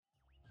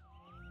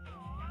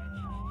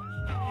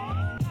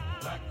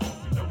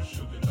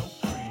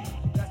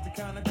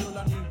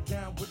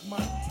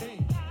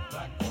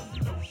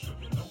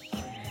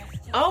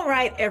All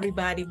right,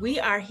 everybody, we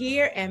are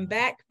here and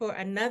back for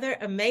another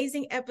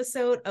amazing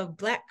episode of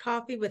Black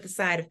Coffee with a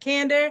Side of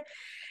Candor.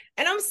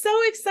 And I'm so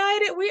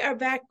excited. We are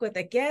back with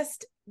a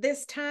guest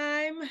this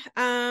time.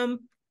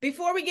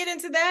 Before we get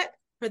into that,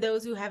 for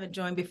those who haven't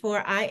joined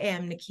before, I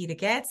am Nikita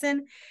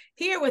Gatson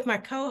here with my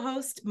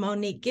co-host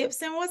Monique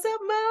Gibson. What's up,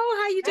 Mo?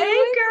 How you Hey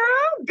doing?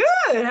 girl,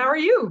 good. How are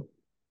you?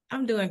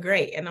 I'm doing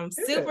great, and I'm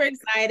Good. super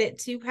excited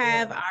to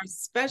have Yeah. our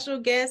special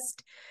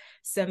guest,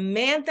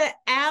 Samantha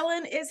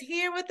Allen, is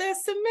here with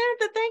us.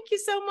 Samantha, thank you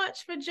so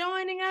much for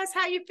joining us.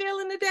 How you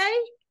feeling today?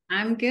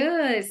 I'm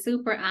good.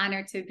 Super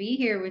honored to be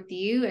here with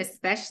you,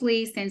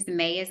 especially since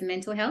May is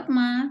Mental Health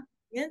Month.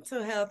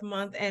 Mental Health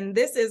Month, and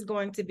this is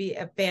going to be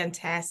a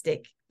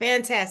fantastic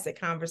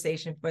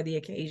conversation for the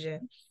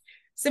occasion.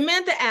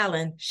 Samantha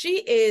Allen, she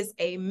is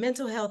a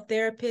mental health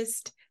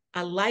therapist,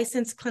 a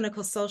licensed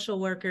clinical social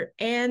worker,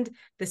 and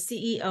the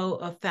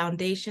CEO of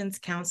Foundations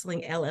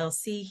Counseling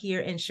LLC here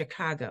in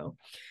Chicago.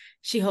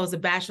 She holds a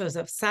Bachelor's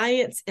of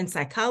Science in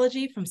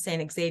Psychology from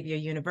St. Xavier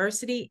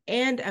University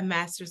and a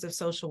Master's of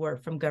Social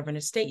Work from Governor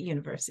State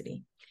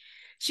University.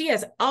 She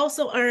has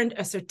also earned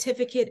a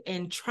certificate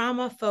in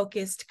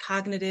trauma-focused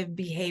cognitive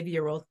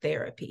behavioral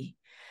therapy.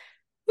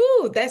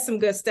 Ooh, that's some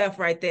good stuff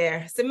right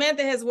there.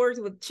 Samantha has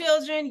worked with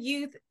children,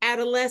 youth,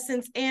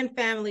 adolescents, and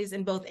families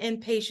in both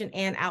inpatient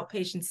and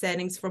outpatient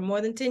settings for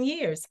more than 10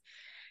 years.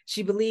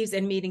 She believes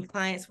in meeting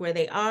clients where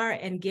they are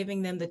and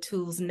giving them the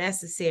tools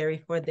necessary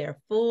for their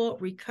full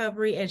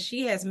recovery. And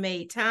she has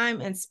made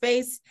time and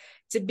space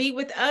to be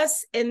with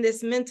us in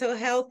this mental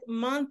health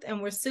month.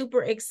 And we're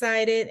super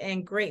excited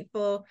and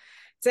grateful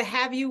to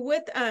have you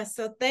with us.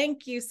 So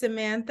thank you,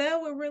 Samantha.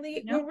 No We're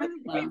really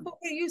problem. grateful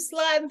for you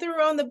sliding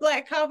through on the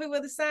Black Coffee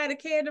with a Side of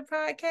Candor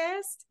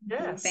podcast.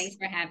 Yes. Thanks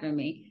for having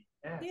me.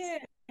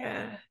 Yes.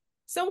 Yeah.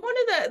 So one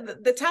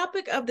of the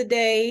topic of the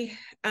day,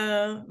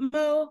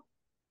 Mo,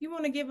 you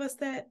want to give us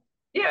that?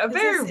 Yeah, a Because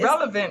this very is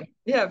relevant,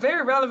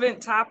 very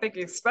relevant topic,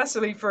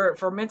 especially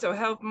for Mental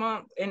Health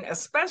Month, and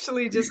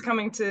especially just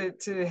coming to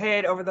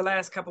head over the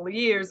last couple of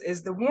years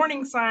is the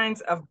warning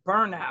signs of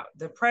burnout,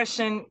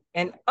 depression,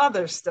 and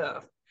other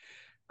stuff.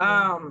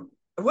 yeah.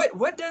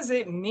 What does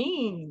it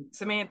mean,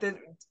 Samantha,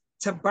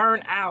 to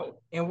burn out,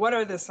 and what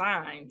are the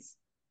signs?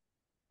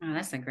 Oh,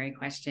 that's a great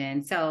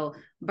question. So,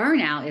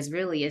 burnout is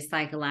really a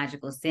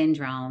psychological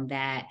syndrome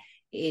that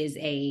is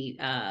a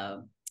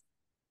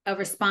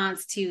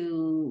response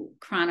to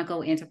chronic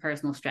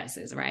interpersonal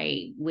stresses,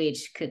 right?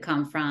 Which could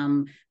come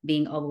from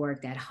being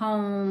overworked at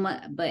home,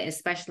 but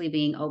especially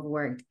being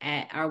overworked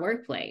at our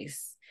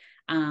workplace.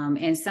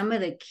 And some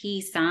of the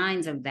key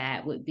signs of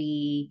that would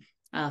be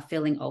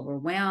feeling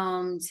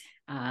overwhelmed,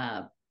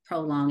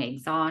 prolonged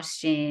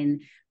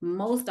exhaustion.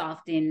 Most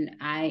often,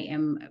 I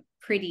am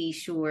pretty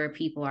sure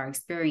people are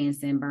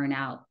experiencing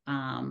burnout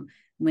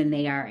when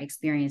they are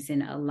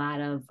experiencing a lot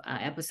of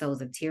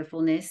episodes of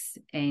tearfulness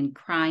and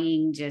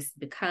crying just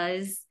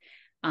because,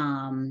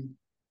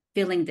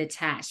 feeling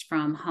detached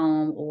from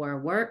home or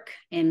work,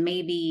 and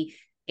maybe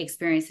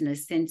experiencing a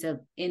sense of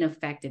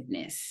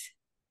ineffectiveness.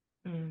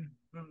 Mm.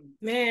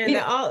 Man, Yeah.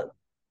 the all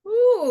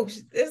ooh,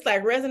 it's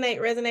like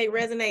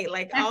resonate,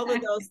 like all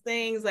of those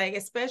things, like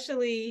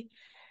especially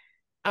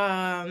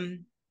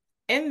um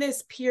in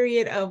this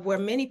period of where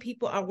many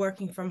people are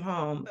working from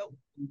home.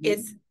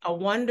 It's Mhm. a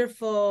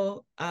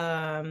wonderful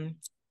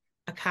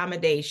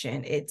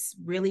accommodation. It's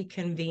really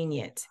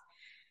convenient.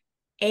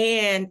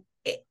 And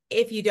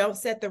if you don't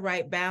set the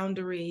right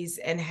boundaries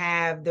and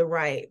have the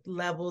right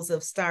levels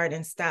of start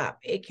and stop,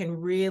 it can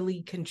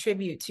really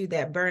contribute to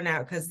that burnout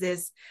because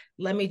this,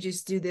 let me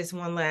just do this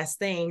one last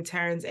thing,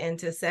 turns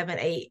into 7,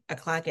 8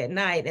 o'clock at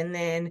night. And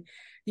then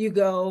you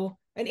go,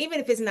 and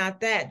even if it's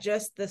not that,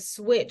 just the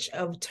switch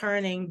of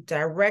turning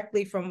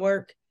directly from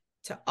work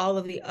to all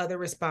of the other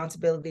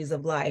responsibilities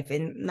of life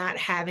and not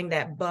having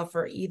that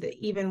buffer either,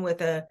 even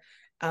with a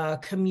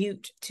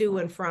commute to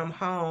and from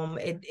home,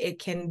 it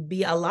can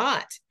be a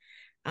lot.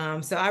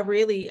 So I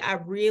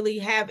really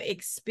have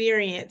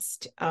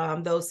experienced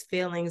those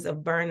feelings of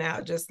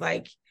burnout, just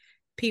like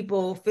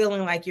people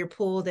feeling like you're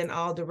pulled in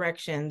all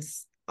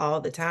directions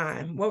all the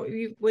time. What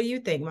do you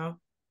think, Mo?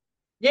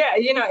 Yeah,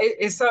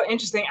 it's so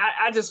interesting.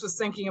 I just was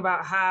thinking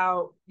about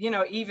how,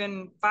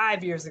 even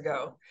 5 years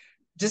ago,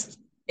 just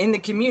in the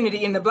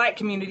community, in the Black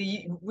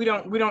community, we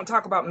don't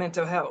talk about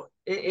mental health.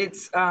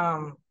 It's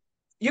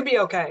you'll be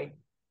okay.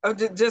 Oh,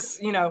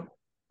 just,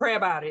 pray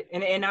about it.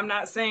 And I'm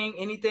not saying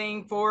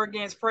anything for or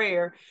against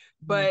prayer,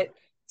 Mm. but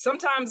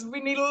sometimes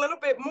we need a little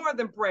bit more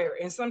than prayer.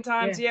 And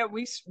sometimes, Yeah.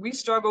 yeah, we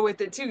struggle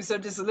with it too. So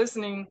just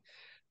listening,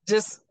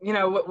 just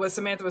what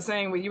Samantha was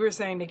saying, what you were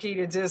saying,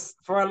 Nikita, just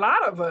for a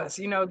lot of us,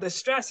 the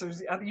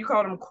stressors, you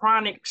call them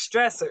chronic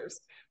stressors,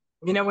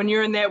 when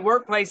you're in that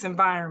workplace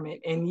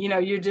environment and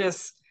you're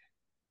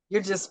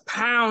just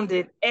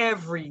pounded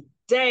every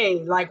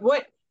day. Like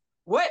what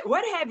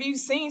have you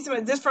seen,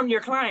 some just from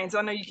your clients?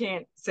 I know you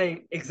can't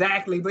say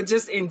exactly, but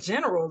just in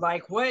general,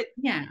 like what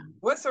Yeah.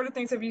 what sort of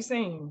things have you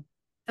seen?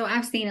 So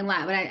I've seen a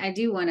lot, but I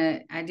do want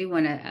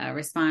to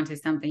respond to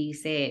something you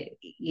said.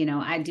 You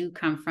know, I do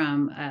come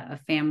from a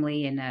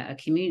family and a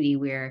community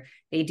where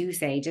they do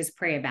say just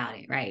pray about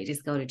it, right?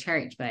 Just go to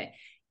church. But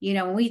you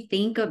know, when we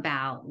think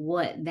about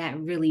what that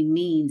really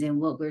means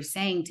and what we're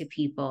saying to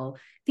people,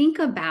 think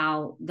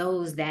about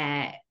those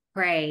that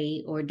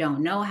pray or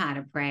don't know how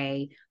to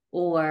pray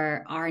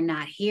or are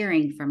not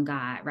hearing from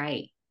God,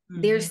 right?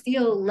 They're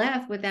still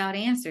left without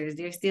answers.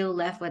 They're still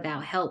left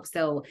without help.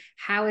 So,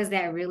 how is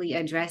that really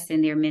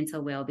addressing their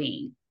mental well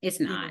being?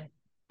 It's not. Yeah.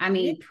 I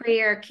mean,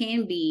 prayer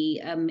can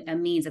be a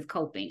means of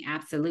coping,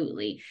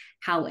 absolutely.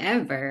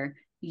 However,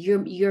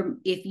 you're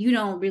if you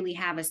don't really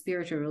have a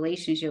spiritual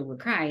relationship with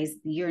Christ,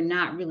 you're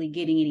not really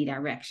getting any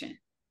direction,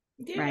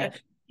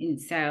 right? And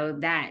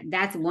so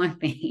that's one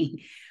thing.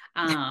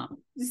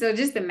 So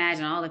just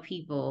imagine all the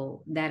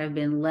people that have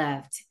been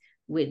left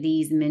with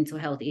these mental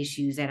health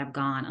issues that have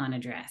gone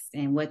unaddressed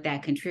and what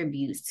that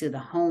contributes to the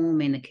home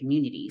and the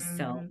communities.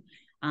 So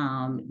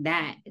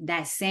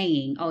that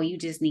saying, oh, you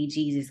just need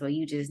Jesus or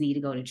you just need to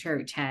go to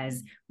church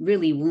has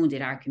really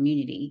wounded our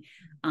community.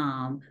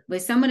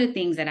 But some of the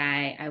things that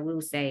I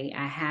will say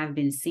I have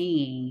been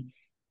seeing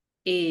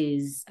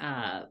is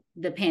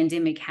the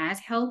pandemic has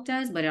helped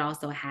us, but it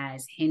also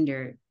has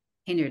hindered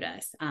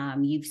us.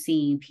 You've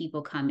seen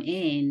people come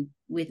in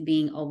with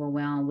being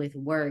overwhelmed with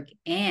work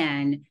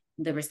and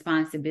the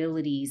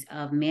responsibilities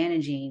of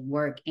managing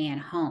work and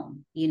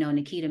home. You know,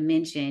 Nikita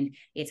mentioned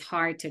it's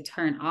hard to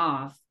turn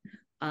off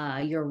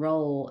your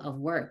role of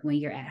work when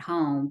you're at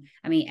home.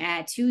 I mean,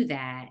 add to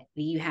that,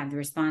 you have the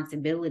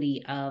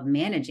responsibility of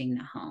managing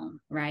the home,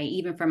 right?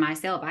 Even for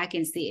myself, I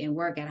can sit and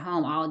work at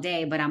home all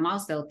day, but I'm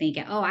also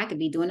thinking, oh, I could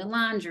be doing the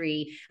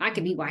laundry, I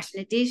could be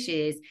washing the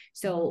dishes.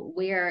 So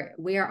where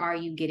are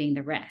you getting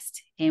the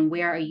rest and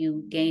where are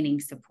you gaining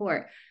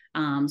support?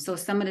 So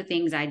some of the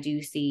things I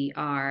do see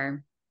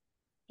are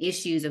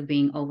issues of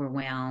being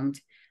overwhelmed,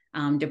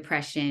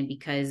 depression,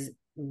 because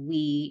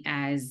we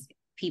as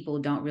people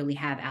don't really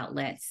have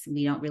outlets.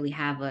 We don't really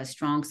have a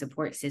strong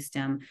support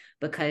system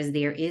because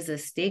there is a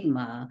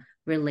stigma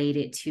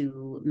related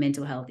to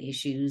mental health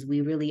issues.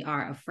 We really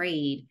are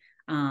afraid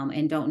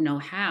and don't know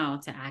how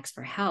to ask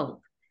for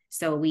help.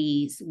 So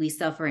we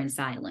suffer in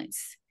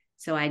silence.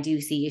 So I do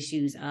see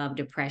issues of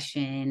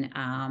depression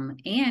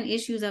and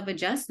issues of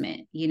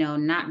adjustment, you know,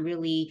 not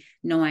really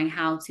knowing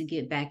how to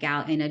get back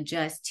out and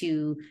adjust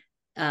to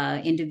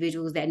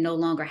individuals that no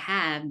longer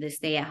have the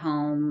stay at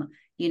home,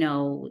 you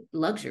know,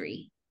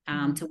 luxury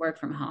to work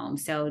from home.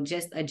 So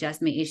just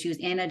adjustment issues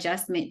and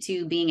adjustment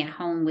to being at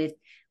home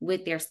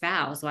with their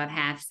spouse. So I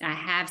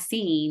have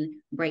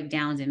seen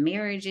breakdowns in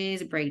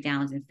marriages,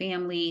 breakdowns in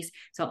families.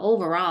 So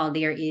overall,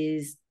 there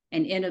is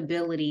an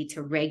inability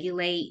to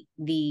regulate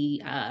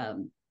the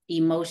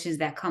emotions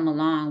that come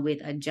along with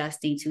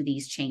adjusting to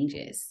these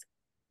changes.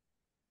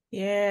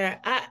 Yeah,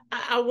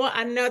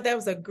 I know that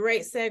was a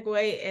great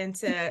segue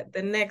into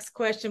the next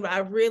question, but I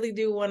really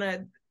do want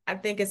to. I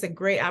think it's a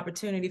great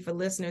opportunity for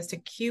listeners to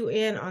cue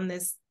in on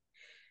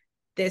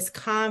this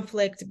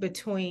conflict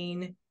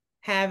between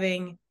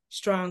having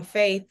strong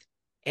faith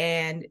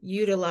and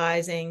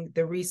utilizing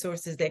the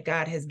resources that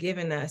God has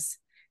given us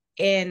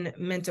in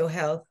mental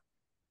health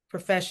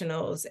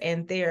professionals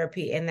and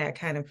therapy and that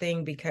kind of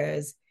thing,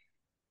 because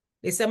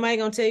is somebody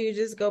going to tell you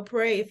just go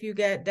pray if you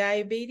got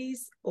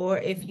diabetes or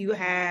if you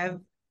have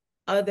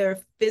other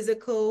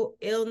physical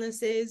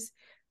illnesses?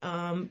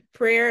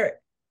 Prayer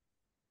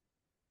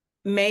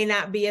may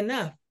not be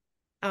enough.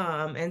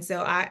 And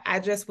so I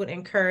just would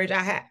encourage,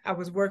 I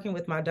was working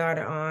with my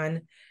daughter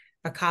on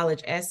a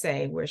college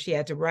essay where she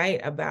had to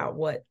write about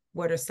what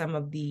are some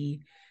of the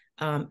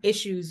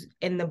issues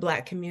in the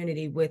Black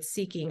community with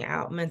seeking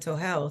out mental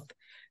health.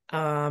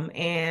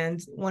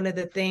 And one of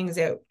the things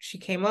that she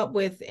came up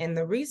with in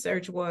the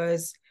research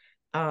was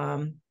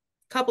a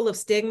couple of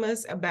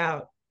stigmas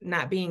about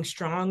not being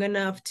strong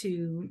enough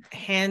to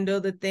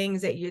handle the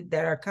things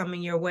that are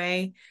coming your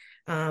way.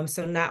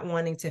 So not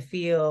wanting to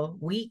feel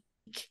weak,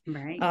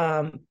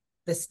 right?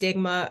 The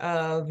stigma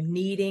of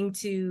needing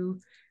to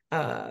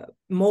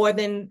more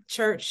than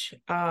church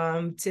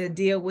to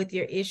deal with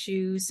your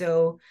issues.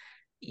 So,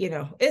 you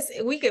know,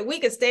 we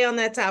could stay on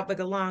that topic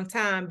a long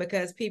time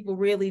because people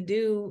really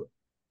do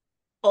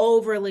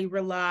overly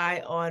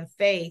rely on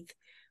faith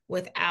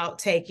without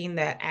taking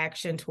that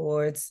action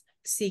towards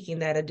seeking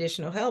that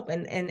additional help.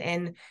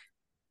 And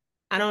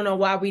I don't know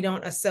why we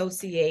don't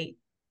associate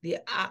the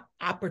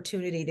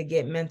opportunity to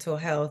get mental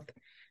health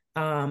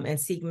and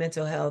seek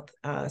mental health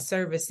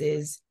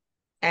services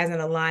as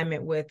an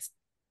alignment with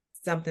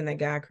something that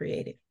God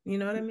created. You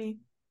know what I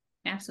mean?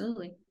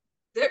 Absolutely.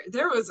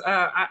 There was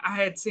I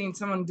had seen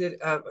someone did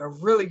a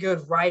really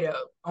good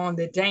write-up on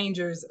the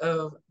dangers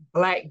of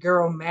Black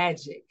girl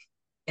magic.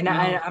 And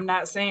I'm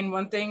not saying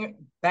one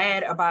thing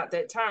bad about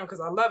that term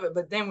because I love it.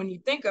 But then when you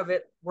think of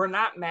it, we're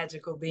not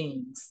magical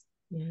beings.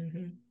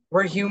 Mm-hmm.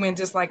 We're human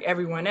just like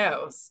everyone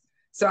else.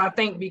 So I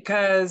think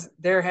because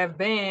there have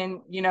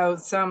been, you know,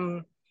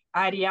 some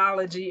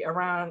ideology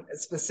around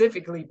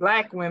specifically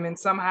Black women,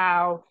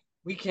 somehow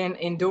we can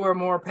endure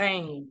more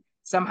pain.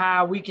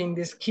 somehow we can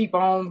just keep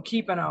on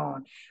keeping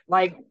on.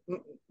 Like,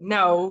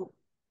 no,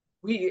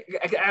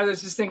 I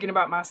was just thinking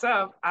about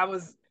myself.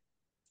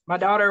 My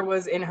daughter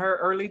was in her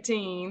early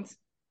teens.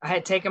 I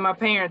had taken my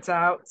parents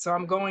out. So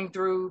I'm going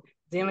through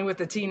dealing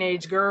with a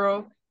teenage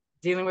girl,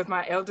 dealing with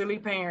my elderly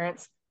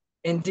parents,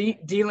 and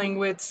dealing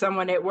with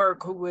someone at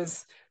work who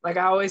was, like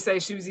I always say,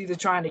 she was either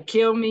trying to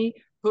kill me,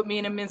 put me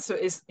in a mental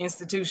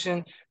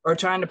institution, or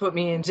trying to put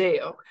me in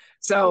jail.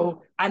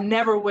 So I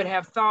never would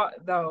have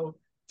thought, though,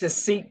 to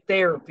seek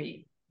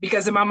therapy,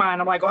 because in my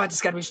mind, I'm like, oh, I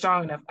just got to be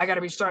strong enough. I got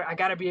to be strong. I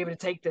got to be able to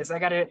take this.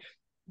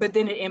 But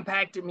then it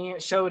impacted me.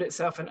 It showed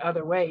itself in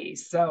other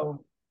ways.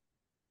 So.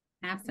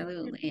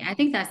 Absolutely. I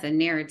think that's a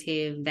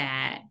narrative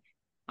that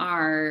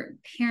our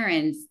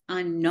parents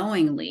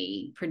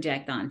unknowingly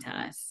project onto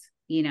us,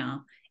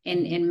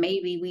 and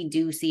maybe we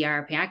do see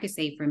I could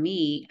say for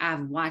me,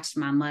 I've watched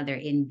my mother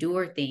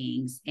endure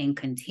things and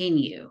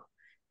continue,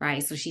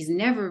 right? So she's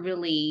never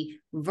really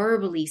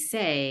verbally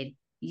said,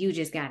 you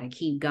just got to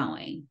keep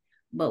going.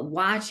 But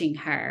watching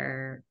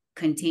her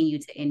continue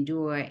to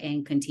endure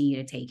and continue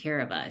to take care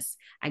of us,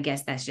 I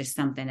guess that's just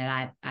something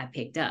that I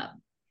picked up.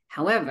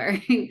 However,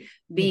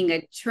 being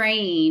a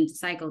trained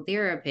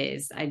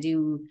psychotherapist, I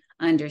do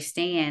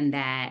understand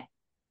that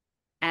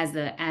as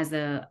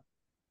a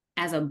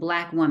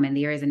Black woman,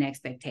 there is an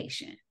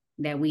expectation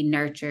that we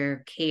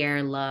nurture,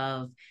 care,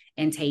 love,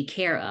 and take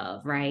care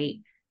of, right?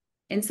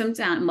 And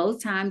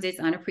most times it's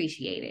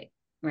unappreciated,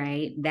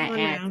 right? That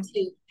adds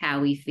to how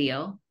we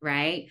feel,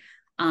 right?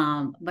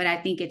 But I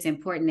think it's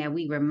important that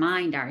we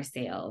remind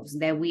ourselves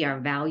that we are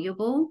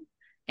valuable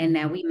and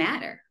that we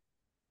matter.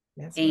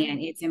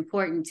 It's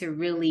important to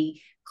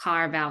really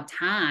carve out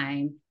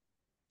time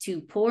to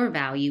pour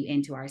value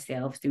into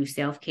ourselves through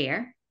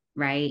self-care,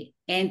 right?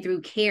 And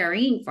through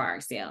caring for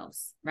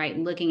ourselves, right?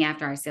 Looking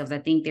after ourselves. I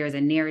think there's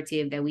a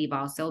narrative that we've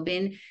also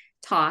been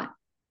taught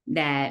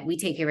that we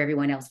take care of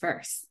everyone else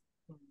first,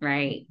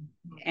 right?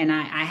 And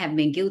I have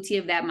been guilty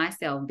of that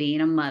myself,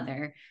 being a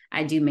mother.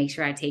 I do make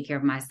sure I take care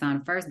of my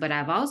son first, but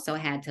I've also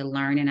had to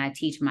learn, and I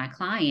teach my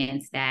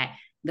clients, that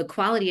the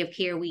quality of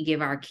care we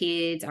give our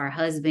kids, our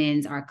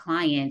husbands, our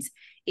clients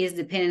is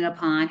dependent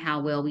upon how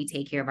well we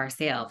take care of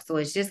ourselves. So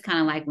it's just kind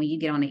of like when you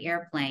get on the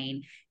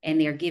airplane and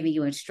they're giving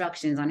you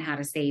instructions on how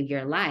to save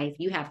your life,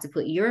 you have to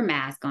put your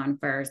mask on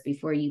first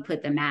before you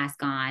put the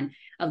mask on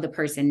of the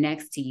person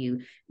next to you.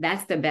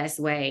 That's the best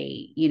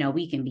way,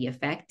 we can be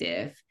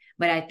effective.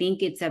 But I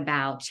think it's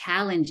about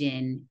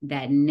challenging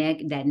that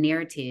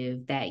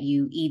narrative that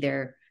you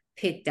either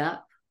picked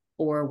up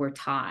or were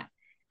taught,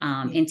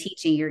 and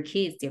teaching your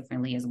kids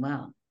differently as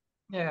well.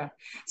 Yeah.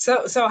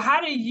 So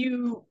how do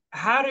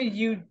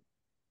you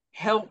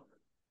help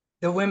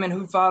the women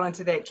who fall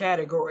into that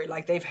category?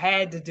 Like, they've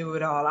had to do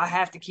it all. I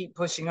have to keep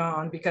pushing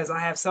on because I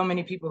have so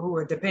many people who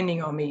are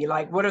depending on me.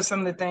 Like, what are some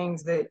of the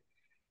things that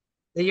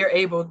you're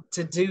able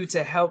to do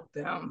to help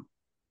them?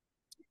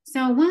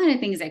 So one of the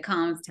things that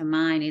comes to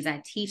mind is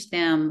I teach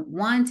them,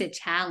 one, to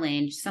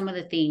challenge some of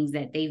the things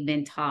that they've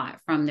been taught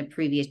from the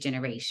previous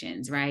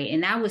generations, right?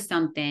 And that was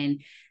something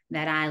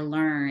that I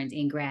learned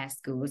in grad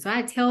school. So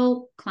I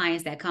tell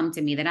clients that come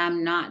to me that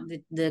I'm not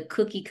the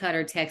cookie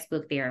cutter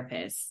textbook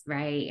therapist,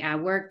 right? I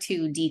work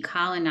to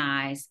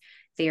decolonize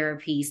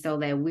therapy so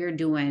that we're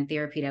doing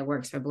therapy that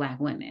works for Black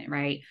women,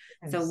 right?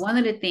 Yes. So one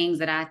of the things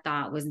that I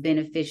thought was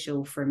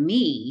beneficial for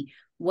me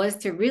was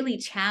to really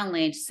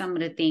challenge some of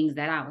the things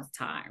that I was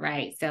taught,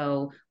 right?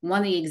 So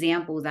one of the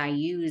examples I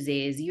use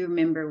is, you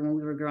remember when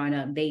we were growing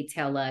up, they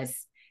tell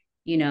us,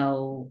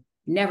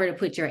 never to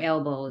put your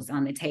elbows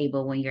on the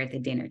table when you're at the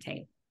dinner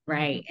table,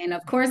 right? Mm-hmm. And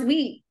of course,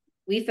 we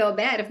felt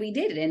bad if we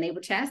did it, and they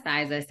would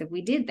chastise us if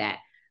we did that.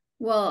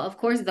 Well, of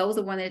course, those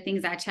are one of the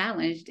things I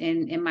challenged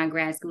in my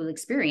grad school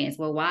experience.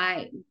 Well,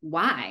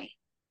 why?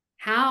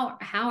 How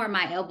are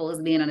my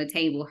elbows being on the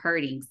table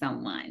hurting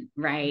someone,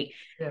 right?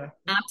 Yeah.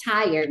 I'm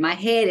tired. My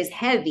head is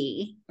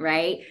heavy,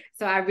 right?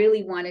 So I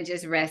really want to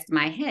just rest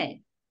my head.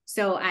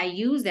 So I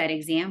use that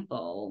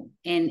example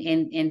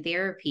in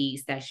therapy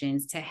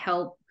sessions to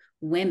help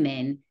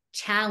women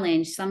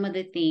challenge some of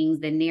the things,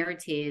 the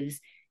narratives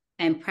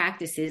and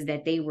practices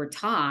that they were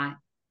taught,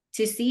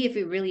 to see if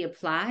it really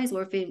applies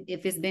or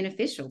if it's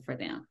beneficial for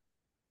them.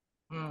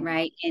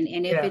 Right.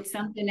 And if it's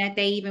something that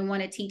they even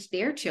want to teach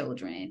their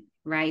children.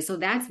 Right. So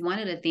that's one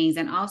of the things.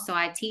 And also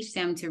I teach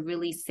them to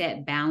really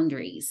set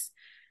boundaries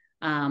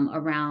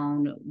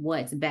around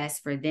what's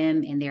best for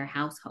them and their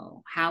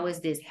household. How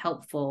is this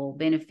helpful,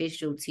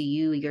 beneficial to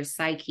you, your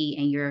psyche,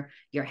 and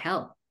your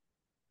health?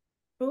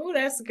 Oh,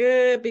 that's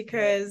good,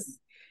 because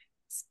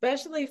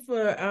especially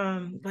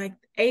for like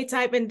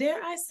A-type, and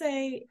dare I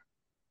say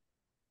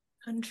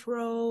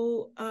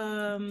control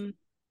of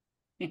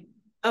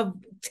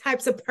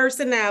types of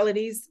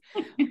personalities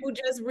who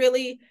just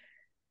really,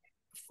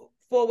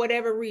 for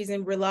whatever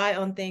reason, rely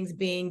on things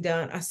being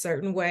done a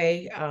certain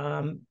way.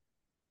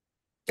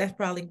 That's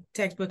probably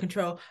textbook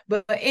control.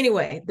 But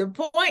anyway, the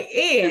point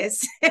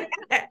is,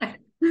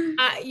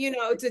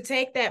 to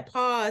take that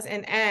pause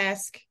and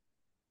ask,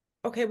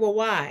 okay, well,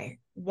 why?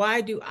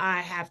 why do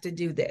I have to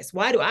do this?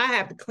 Why do I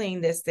have to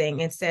clean this thing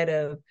instead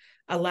of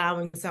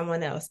allowing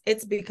someone else?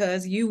 It's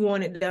because you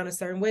want it done a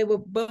certain way,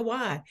 but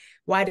why?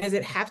 Why does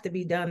it have to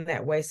be done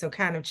that way? So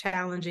kind of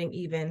challenging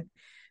even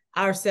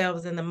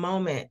ourselves in the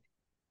moment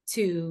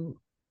to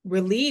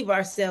relieve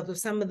ourselves of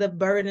some of the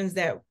burdens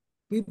that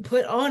we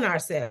put on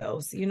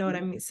ourselves. You know what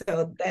I mean?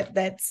 So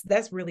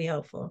that's really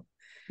helpful.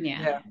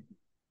 Yeah.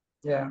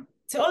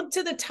 So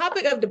to the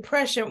topic of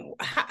depression,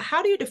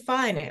 how do you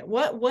define it?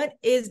 What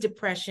is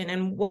depression,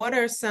 and what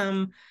are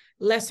some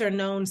lesser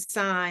known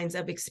signs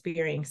of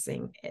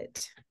experiencing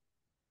it?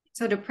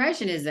 So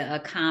depression is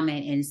a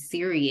common and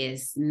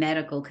serious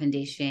medical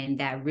condition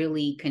that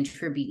really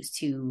contributes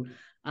to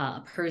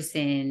a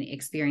person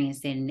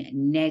experiencing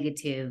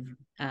negative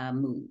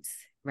moods,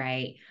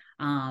 right?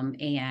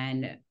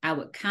 And I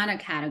would kind of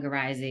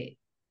categorize it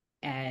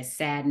as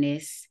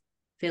sadness,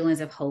 feelings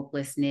of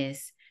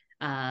hopelessness,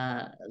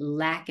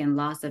 lack and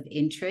loss of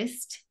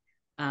interest,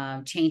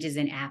 changes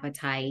in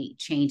appetite,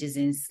 changes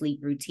in sleep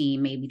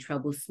routine, maybe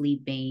trouble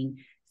sleeping,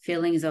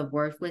 feelings of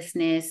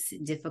worthlessness,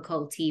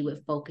 difficulty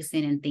with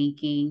focusing and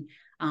thinking,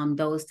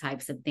 those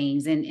types of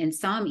things. And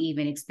some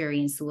even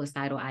experience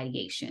suicidal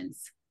ideations.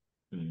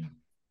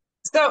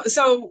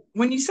 So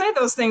when you say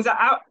those things,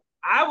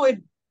 I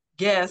would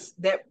guess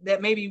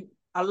that maybe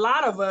a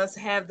lot of us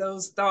have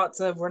those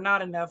thoughts of, we're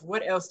not enough.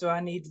 What else do I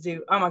need to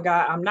do? Oh my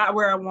God, I'm not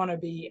where I want to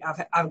be.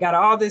 I've got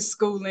all this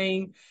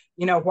schooling.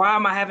 You know, why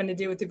am I having to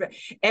deal with it?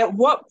 At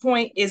what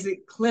point is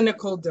it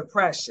clinical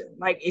depression?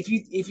 Like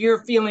if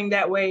you're feeling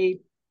that way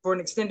for an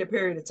extended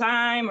period of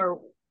time, or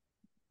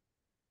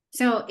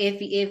so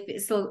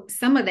if so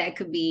some of that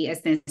could be a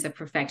sense of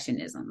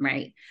perfectionism,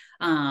 right?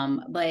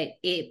 But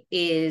it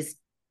is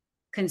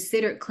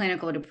considered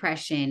clinical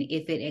depression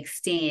if it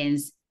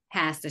extends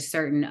past a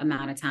certain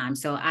amount of time.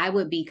 So I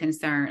would be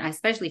concerned,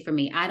 especially for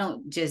me, I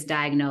don't just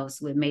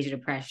diagnose with major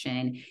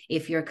depression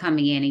if you're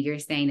coming in and you're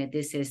saying that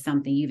this is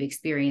something you've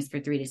experienced for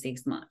 3 to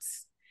 6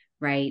 months,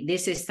 right?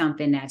 This is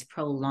something that's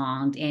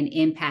prolonged and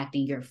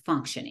impacting your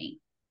functioning.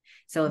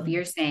 So if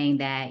you're saying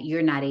that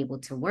you're not able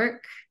to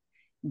work,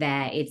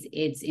 that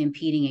it's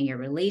impeding in your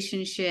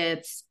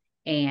relationships,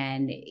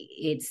 and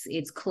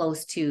it's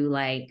close to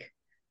like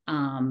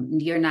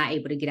you're not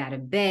able to get out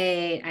of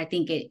bed, I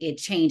think it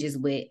changes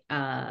with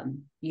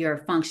your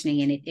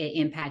functioning, and it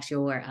impacts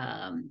your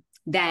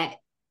that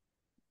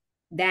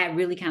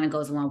really kind of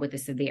goes along with the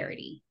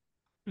severity.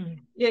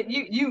 Yeah,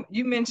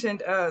 you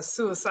mentioned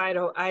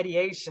suicidal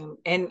ideation,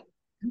 and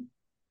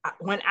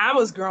when I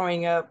was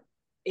growing up,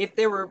 if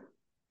there were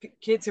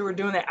kids who were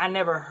doing that, I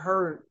never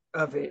heard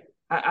of it.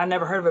 I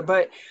never heard of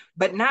it,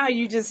 but now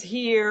you just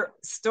hear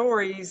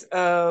stories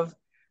of,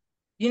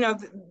 you know,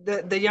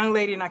 the young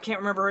lady, and I can't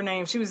remember her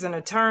name. She was an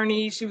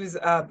attorney. She was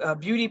a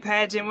beauty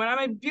pageant. When I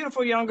mean,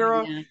 beautiful young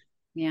girl.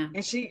 Yeah.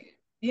 And she,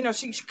 you know,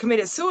 she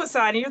committed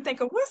suicide, and you're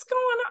thinking, what's going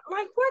on?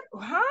 Like, what?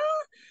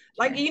 Huh?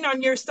 Like, you know,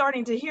 and you're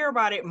starting to hear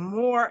about it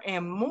more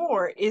and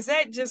more. Is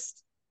that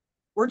just,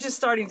 we're just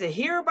starting to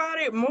hear about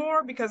it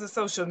more because of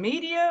social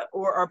media,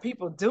 or are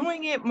people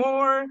doing it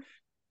more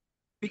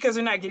because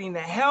they're not getting the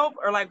help?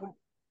 Or like,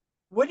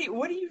 what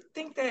do you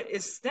think that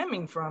is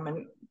stemming from,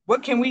 and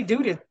what can we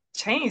do to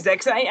change that?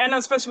 Because I know,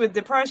 especially with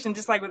depression,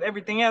 just like with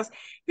everything else,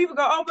 people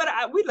go, "Oh, but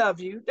we love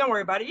you. Don't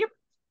worry about it.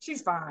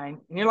 She's fine."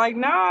 And you're like,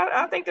 "No,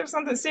 I think there's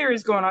something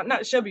serious going on.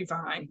 No, she'll be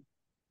fine."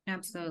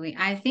 Absolutely.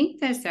 I think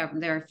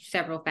there are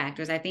several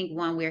factors. I think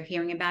one, we're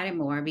hearing about it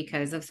more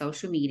because of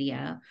social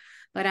media,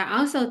 but I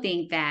also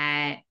think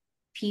that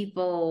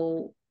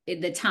people,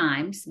 the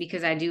times,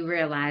 because I do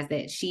realize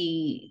that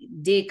she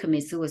did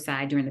commit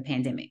suicide during the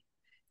pandemic.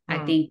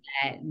 I think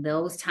that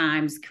those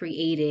times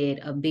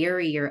created a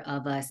barrier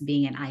of us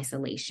being in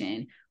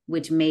isolation,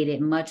 which made it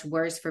much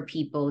worse for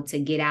people to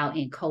get out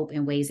and cope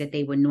in ways that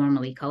they would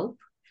normally cope.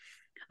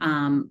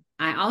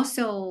 I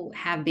also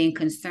have been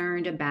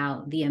concerned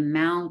about the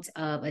amount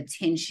of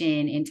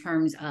attention in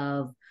terms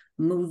of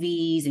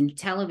movies and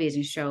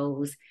television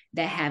shows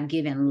that have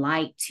given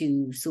light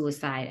to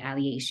suicide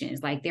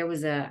allegations. Like there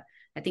was I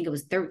think it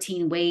was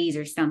 13 Ways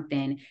or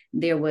something.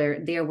 There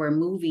were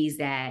movies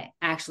that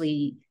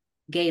actually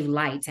gave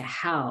light to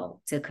how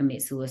to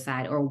commit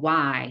suicide or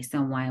why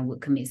someone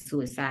would commit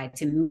suicide.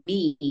 To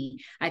me,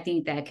 I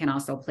think that can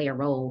also play a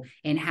role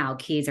in how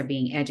kids are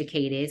being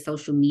educated.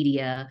 Social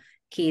media,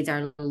 kids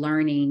are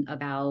learning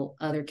about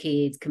other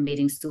kids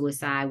committing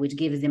suicide, which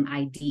gives them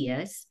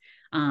ideas.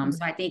 So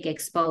I think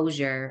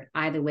exposure,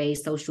 either way,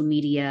 social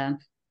media,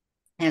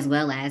 as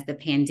well as the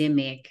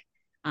pandemic,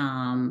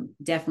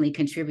 definitely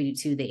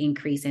contributed to the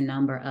increase in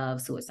number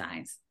of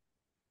suicides.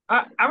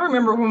 I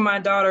remember when my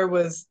daughter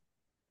was,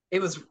 it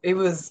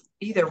was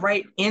either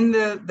right in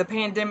the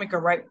pandemic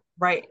or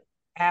right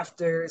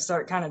after it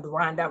started kind of to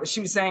wind down. But she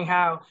was saying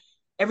how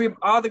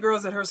all the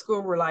girls at her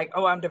school were like,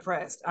 "Oh, I'm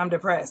depressed. I'm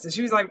depressed." And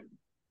she was like,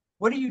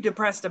 "What are you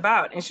depressed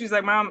about?" And she was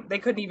like, "Mom," they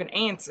couldn't even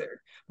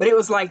answer. But it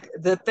was like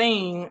the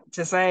thing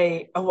to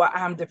say, "Oh, well,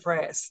 I'm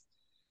depressed."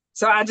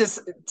 So I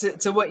just,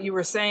 to what you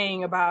were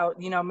saying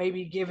about, you know,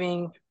 maybe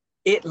giving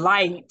it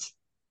light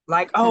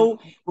Like, oh,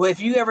 well, if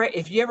you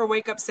ever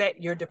wake up sad,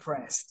 you're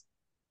depressed.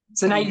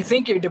 So now you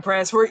think you're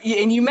depressed,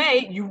 and you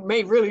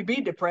may really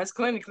be depressed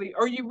clinically,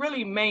 or you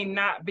really may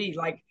not be.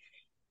 Like,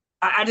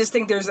 I just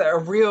think there's a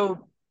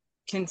real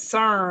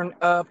concern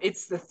of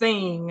it's the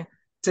thing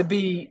to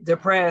be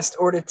depressed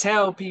or to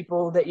tell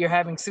people that you're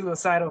having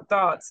suicidal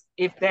thoughts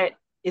if that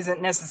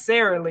isn't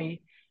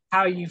necessarily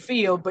how you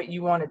feel, but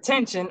you want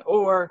attention,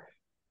 or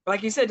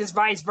like you said, just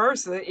vice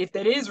versa, if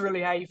that is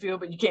really how you feel,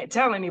 but you can't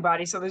tell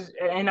anybody. So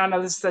and I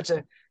know this is such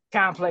a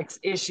complex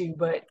issue,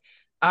 but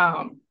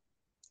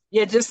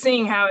yeah, just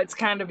seeing how it's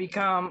kind of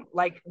become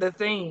like the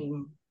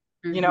theme,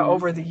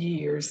 over the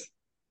years.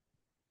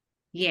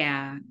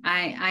 Yeah,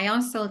 I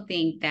also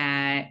think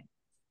that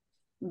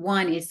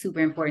one is super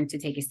important to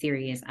take it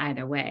serious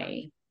either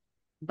way,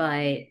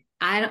 but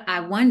I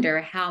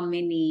wonder how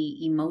many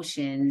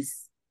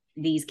emotions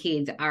these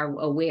kids are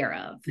aware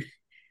of,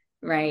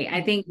 right?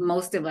 I think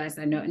most of us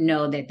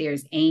know that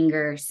there's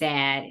anger,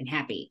 sad, and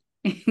happy,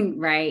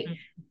 right?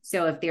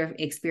 So if they're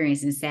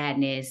experiencing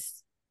sadness,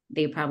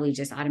 they probably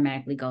just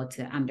automatically go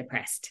to I'm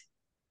depressed,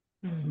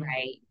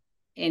 right?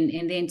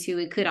 And then too,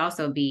 it could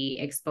also be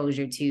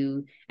exposure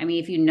to, I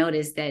mean, if you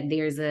notice that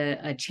there's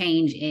a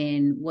change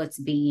in what's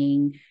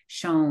being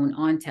shown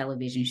on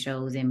television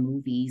shows and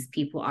movies,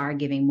 people are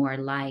giving more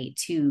light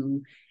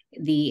to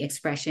the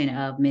expression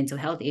of mental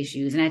health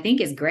issues. And I think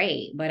it's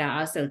great, but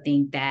I also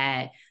think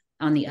that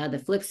on the other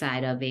flip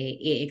side of it,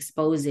 it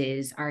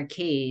exposes our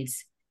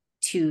kids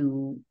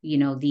to,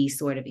 these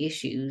sort of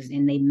issues,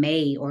 and they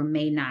may or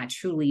may not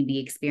truly be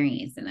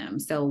experiencing them.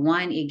 So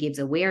one, it gives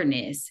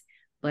awareness,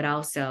 but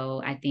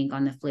also I think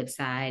on the flip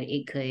side,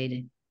 it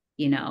could,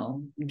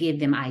 give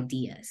them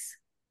ideas.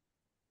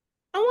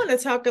 I want to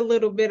talk a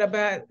little bit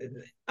about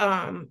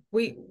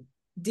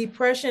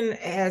depression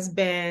has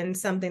been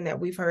something that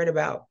we've heard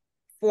about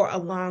for a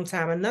long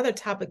time. Another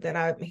topic that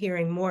I'm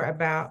hearing more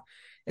about,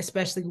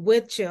 especially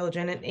with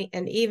children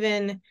and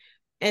even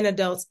in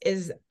adults,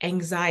 is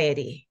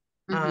anxiety.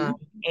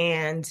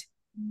 And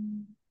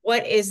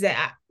what is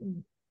that?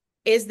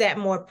 Is that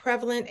more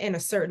prevalent in a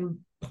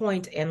certain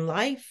point in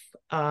life,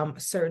 a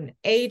certain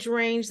age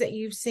range that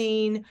you've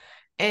seen?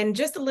 And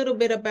just a little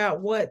bit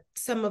about what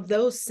some of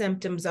those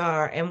symptoms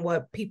are and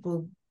what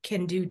people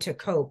can do to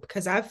cope.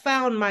 Because I've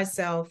found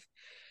myself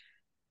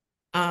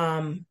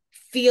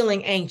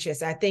feeling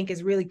anxious. I think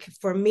is really,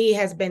 for me,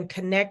 has been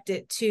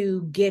connected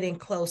to getting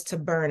close to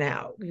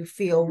burnout. You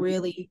feel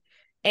really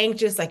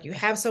anxious, like you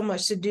have so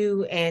much to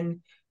do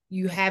and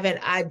you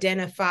haven't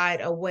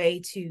identified a way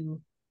to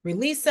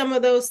release some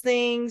of those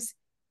things,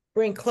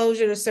 bring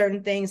closure to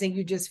certain things, and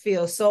you just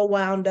feel so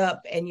wound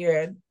up and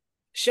your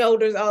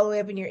shoulders all the way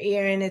up in your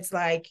ear, and it's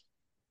like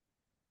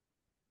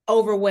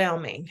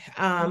overwhelming.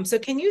 So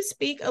can you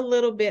speak a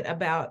little bit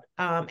about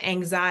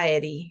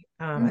anxiety?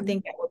 I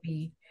think that would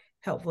be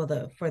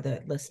helpful for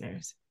the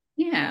listeners.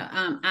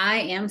 Yeah,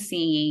 I am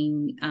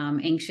seeing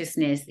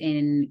anxiousness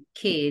in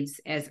kids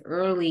as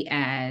early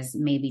as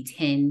maybe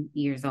 10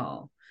 years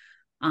old.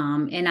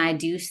 And I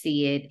do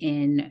see it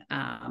in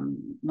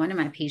one of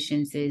my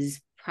patients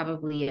is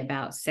probably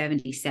about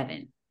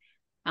 77.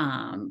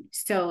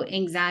 So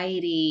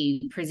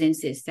anxiety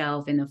presents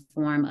itself in the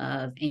form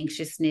of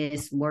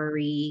anxiousness,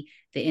 worry,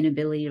 the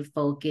inability to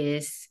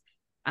focus,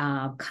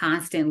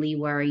 constantly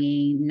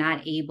worrying,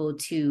 not able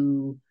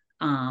to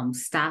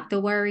stop the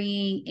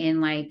worrying,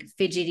 and like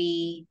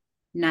fidgety,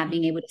 not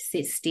being able to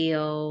sit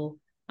still,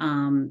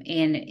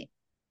 and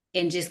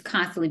just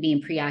constantly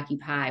being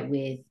preoccupied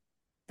with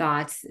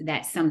thoughts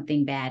that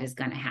something bad is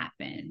going to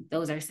happen.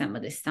 Those are some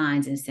of the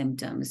signs and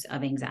symptoms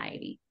of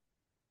anxiety.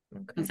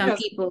 Okay. And some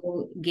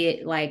people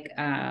get like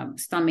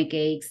stomach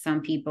aches.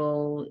 Some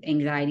people,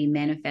 anxiety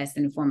manifests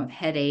in the form of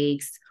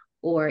headaches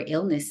or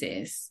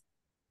illnesses.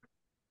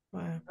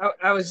 Wow.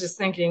 I was just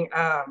thinking,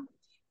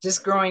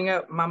 just growing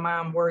up, my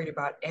mom worried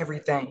about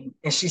everything,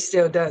 and she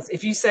still does.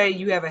 If you say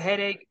you have a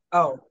headache,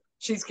 oh,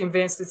 she's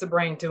convinced it's a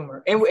brain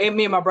tumor. And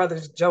me and my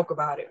brothers joke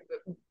about it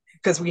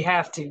because we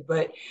have to,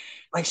 but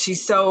like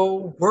she's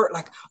so worried,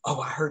 like,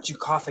 oh, I heard you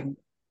coughing.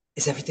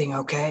 Is everything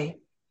okay?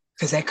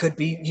 Because that could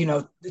be,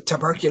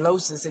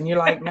 tuberculosis. And you're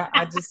like, no,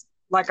 I just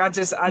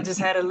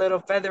had a little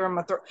feather in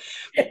my throat.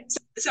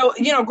 So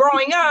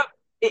growing up,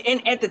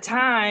 and at the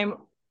time,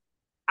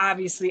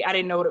 obviously I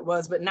didn't know what it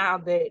was, but now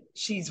that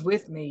she's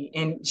with me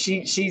and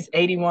she's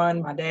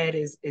 81, my dad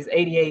is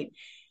 88,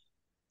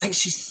 like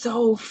she's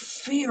so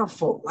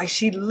fearful. Like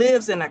she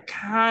lives in a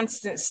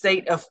constant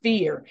state of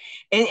fear.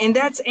 And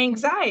that's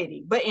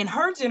anxiety. But in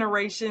her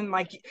generation,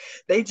 like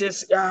they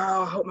just, oh,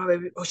 I hope my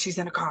baby, oh, she's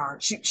in a car.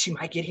 She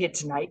might get hit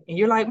tonight. And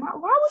you're like, why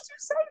would you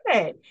say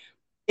that?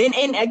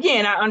 And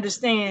again, I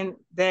understand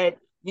that,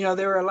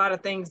 there are a lot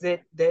of things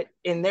that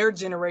in their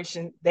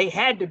generation, they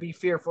had to be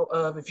fearful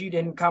of if you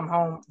didn't come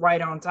home right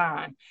on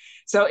time.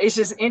 So it's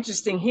just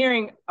interesting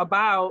hearing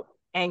about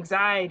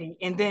anxiety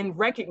and then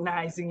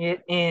recognizing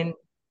it in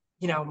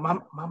my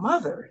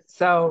mother.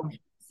 So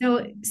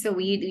you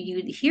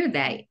hear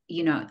that,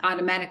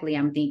 automatically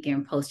I'm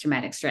thinking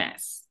post-traumatic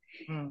stress.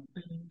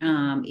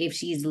 If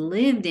she's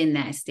lived in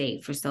that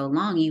state for so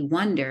long, you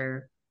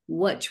wonder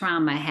what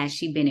trauma has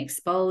she been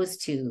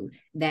exposed to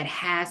that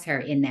has her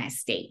in that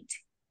state.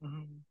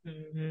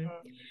 Mm-hmm.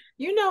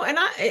 You know, and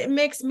it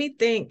makes me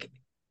think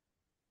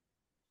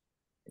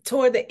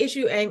toward the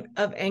issue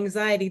of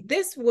anxiety.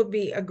 This would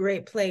be a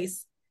great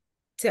place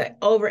to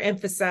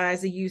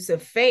overemphasize the use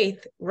of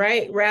faith,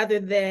 right? Rather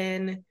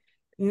than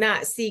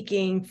not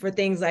seeking for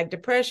things like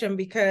depression,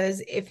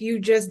 because if you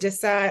just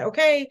decide,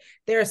 okay,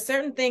 there are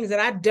certain things that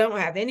I don't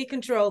have any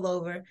control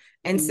over,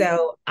 and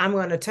so I'm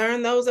going to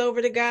turn those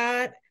over to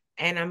God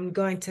and I'm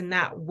going to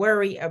not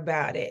worry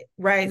about it,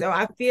 right? So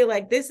I feel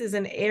like this is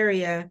an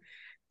area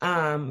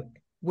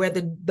where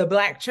the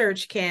Black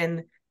church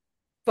can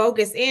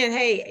focus in,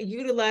 hey,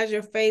 utilize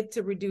your faith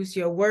to reduce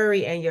your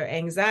worry and your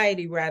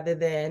anxiety rather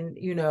than,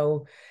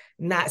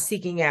 not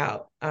seeking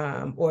out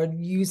or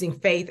using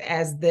faith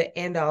as the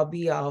end all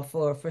be all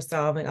for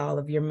solving all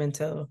of your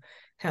mental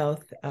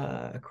health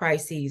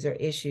crises or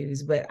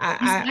issues. But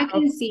I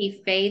can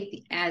see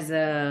faith as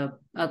a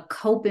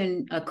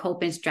coping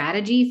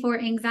strategy for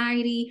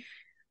anxiety,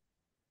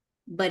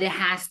 but it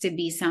has to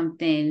be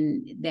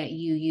something that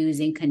you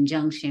use in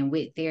conjunction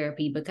with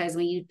therapy, because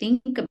when you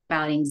think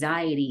about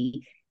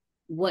anxiety,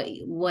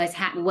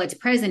 what's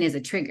present is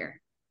a trigger.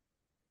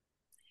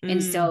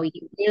 And so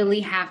you really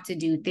have to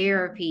do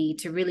therapy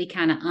to really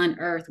kind of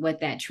unearth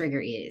what that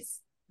trigger is.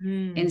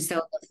 And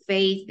so the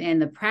faith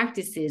and the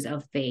practices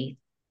of faith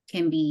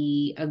can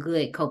be a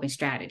good coping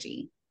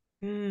strategy.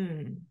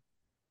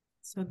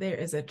 So there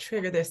is a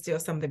trigger. There's still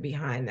something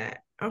behind that.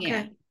 Okay.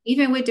 Yeah.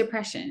 Even with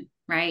depression,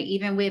 right?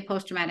 Even with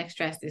post-traumatic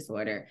stress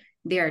disorder,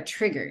 there are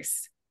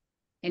triggers.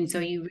 And so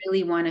you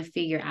really want to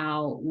figure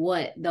out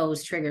what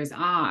those triggers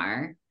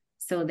are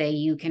so that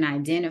you can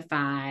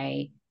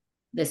identify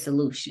the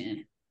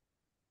solution.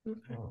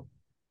 Okay.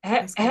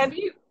 Have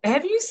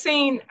you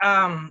seen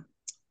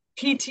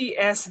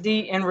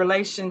PTSD in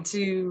relation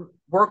to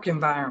work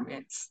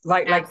environments?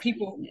 Like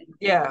people,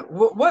 yeah.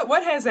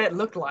 What has that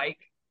looked like?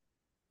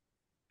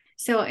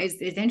 So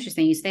it's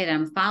interesting you say that.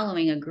 I'm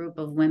following a group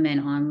of women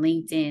on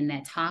LinkedIn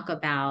that talk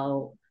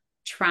about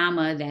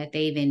trauma that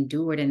they've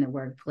endured in the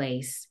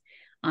workplace.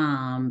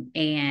 And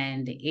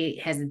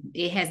it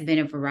has been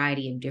a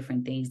variety of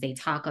different things. They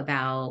talk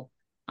about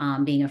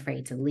being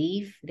afraid to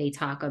leave. They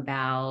talk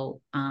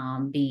about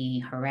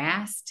being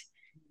harassed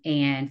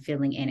and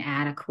feeling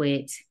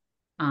inadequate,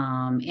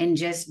 and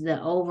just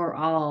the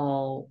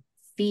overall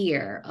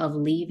fear of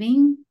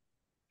leaving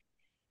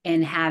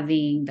and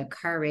having the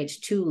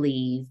courage to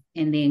leave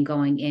and then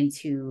going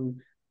into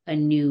a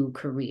new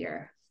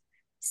career.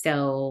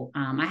 So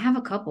I have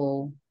a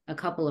couple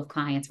of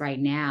clients right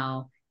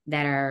now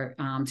that are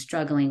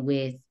struggling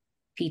with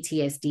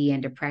PTSD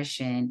and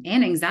depression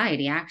and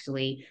anxiety,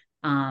 actually,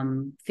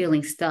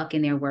 feeling stuck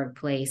in their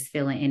workplace,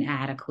 feeling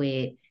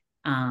inadequate,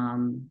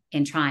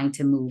 and trying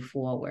to move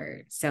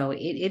forward. So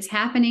it's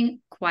happening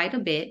quite a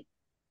bit,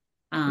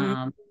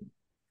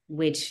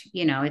 which,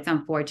 it's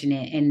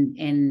unfortunate.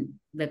 And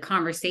the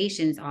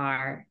conversations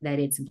are that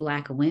it's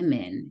Black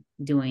women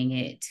doing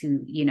it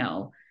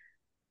to,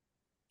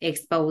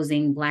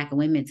 exposing Black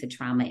women to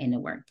trauma in the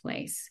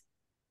workplace.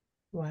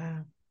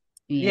 Wow.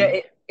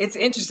 Yeah, it's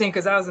interesting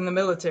because I was in the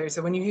military.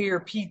 So when you hear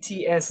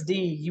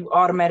PTSD, you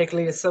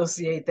automatically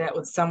associate that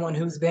with someone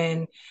who's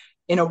been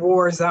in a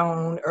war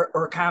zone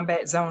or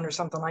combat zone or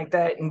something like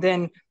that. And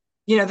then,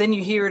 then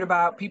you hear it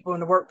about people in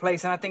the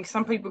workplace. And I think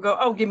some people go,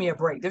 oh, give me a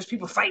break. There's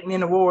people fighting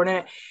in the war.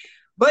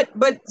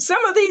 But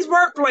some of these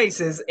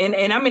workplaces, and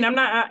I mean, I'm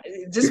not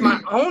just my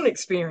own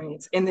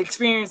experience and the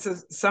experience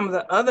of some of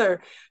the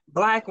other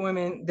Black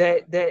women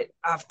that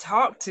I've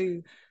talked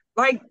to,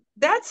 like,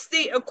 that's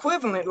the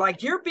equivalent.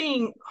 Like, you're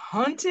being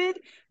hunted,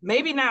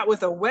 maybe not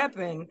with a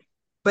weapon,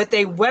 but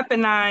they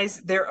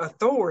weaponize their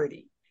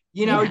authority.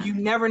 You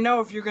never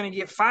know if you're going to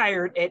get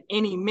fired at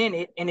any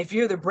minute. And if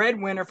you're the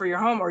breadwinner for your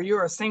home or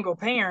you're a single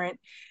parent,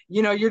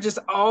 you're just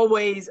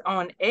always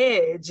on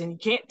edge and you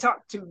can't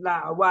talk too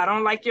loud. Well, I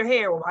don't like your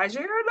hair. Well, why does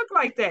your hair look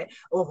like that?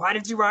 Or why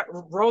did you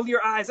roll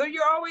your eyes? Oh,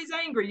 you're always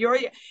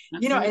angry.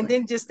 And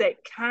then just that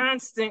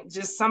constant,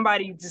 just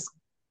somebody just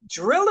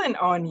drilling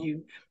on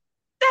you.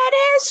 That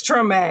is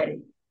traumatic.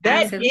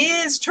 That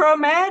is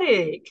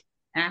traumatic.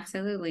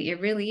 Absolutely. It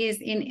really is.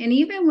 And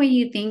even when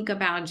you think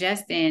about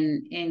just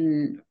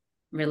in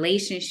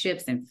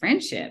relationships and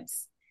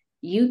friendships,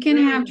 you can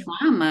have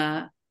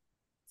trauma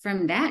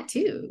from that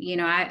too.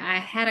 I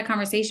had a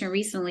conversation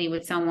recently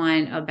with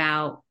someone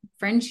about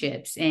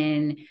friendships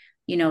and,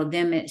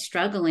 them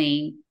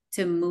struggling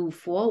to move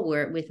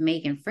forward with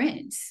making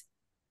friends.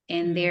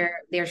 And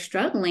they're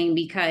struggling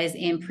because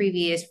in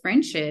previous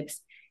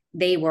friendships,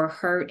 they were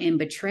hurt and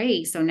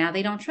betrayed. So now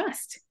they don't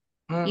trust.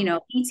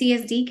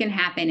 PTSD can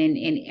happen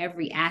in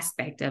every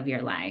aspect of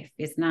your life.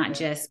 It's not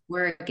just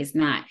work. It's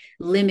not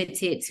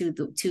limited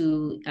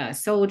to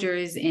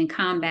soldiers in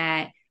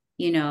combat.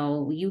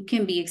 You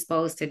can be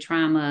exposed to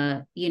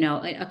trauma,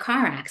 a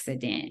car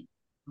accident,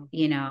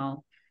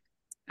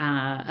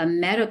 a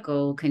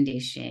medical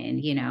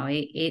condition,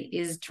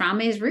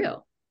 trauma is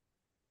real.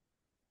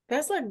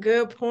 That's a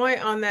good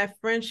point on that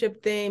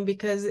friendship thing,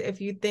 because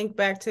if you think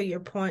back to your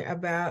point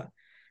about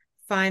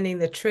finding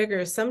the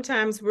triggers,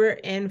 sometimes we're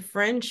in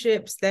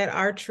friendships that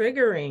are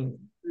triggering.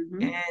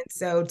 Mm-hmm. And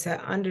so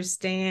to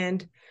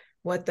understand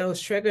what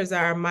those triggers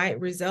are might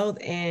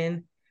result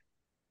in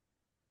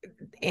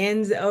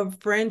ends of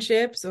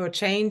friendships or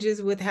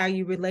changes with how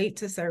you relate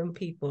to certain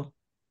people.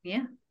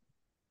 Yeah.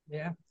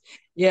 Yeah.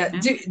 Yeah.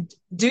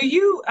 Do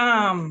you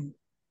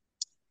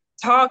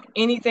talk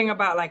anything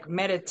about like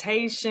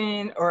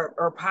meditation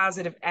or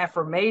positive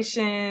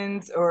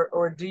affirmations,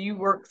 or do you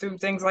work through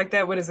things like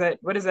that? What does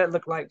that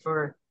look like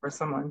for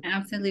someone?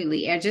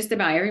 Absolutely. And just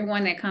about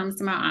everyone that comes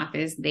to my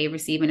office, they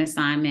receive an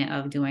assignment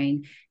of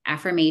doing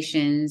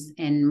affirmations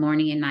and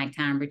morning and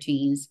nighttime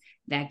routines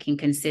that can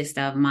consist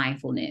of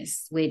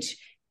mindfulness, which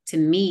to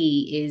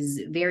me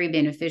is very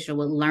beneficial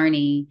with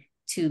learning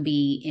to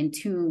be in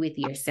tune with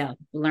yourself,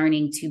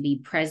 learning to be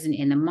present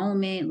in the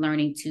moment,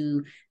 learning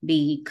to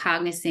be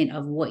cognizant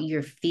of what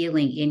you're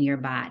feeling in your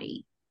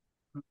body,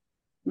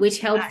 which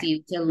helps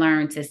you to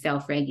learn to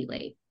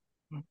self-regulate.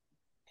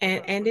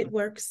 And it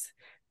works.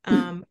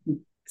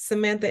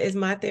 Samantha is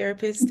my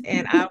therapist,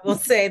 and I will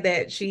say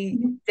that she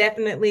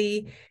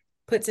definitely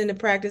puts into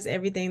practice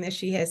everything that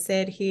she has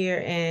said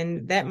here.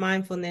 And that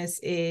mindfulness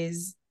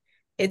it's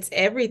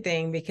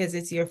everything, because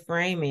it's your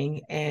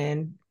framing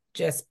and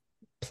just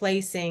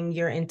placing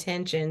your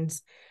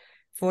intentions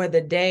for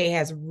the day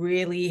has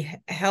really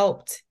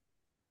helped.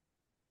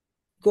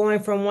 Going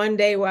from one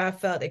day where I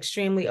felt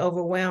extremely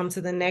overwhelmed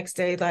to the next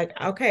day, like,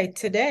 okay,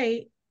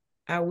 today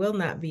I will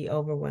not be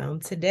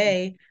overwhelmed.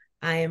 Today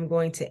I am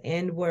going to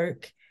end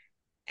work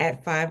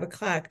at 5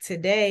 o'clock.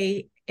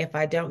 Today, if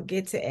I don't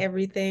get to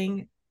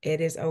everything,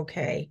 it is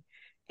okay.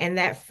 And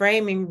that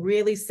framing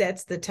really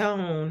sets the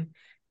tone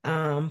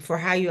for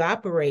how you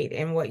operate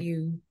and what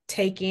you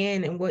take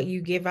in and what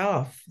you give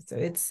off. So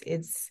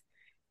it's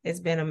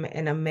been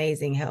an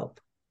amazing help.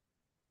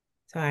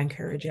 So I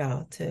encourage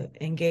y'all to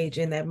engage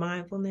in that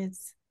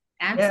mindfulness.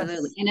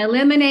 Absolutely. Yes. And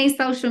eliminate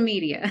social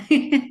media.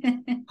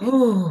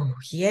 Oh,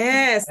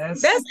 yes.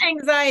 Yes. That's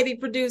anxiety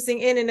producing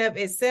in and of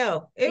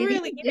itself. It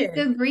really It's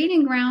is. a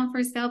breeding ground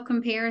for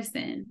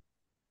self-comparison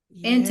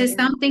into Yes.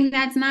 something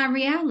that's not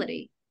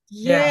reality.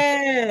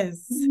 Yeah.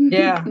 Yes.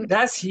 Yeah,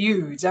 that's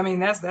huge. I mean,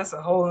 that's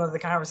a whole other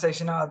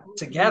conversation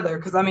altogether.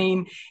 Because I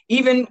mean,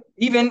 even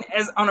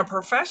as on a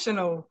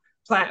professional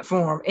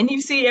platform, and you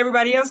see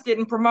everybody else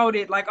getting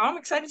promoted, like, oh, I'm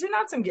excited to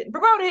announce I'm getting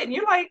promoted, and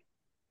you're like,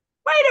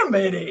 wait a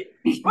minute,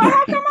 well,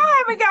 how come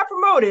I haven't got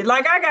promoted?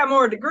 Like, I got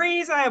more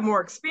degrees, I have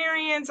more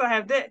experience, I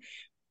have that,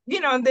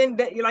 and then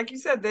that, like you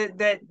said,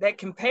 that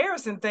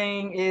comparison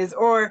thing is,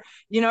 or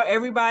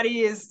everybody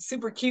is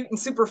super cute and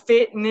super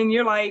fit, and then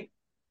you're like,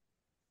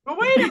 well,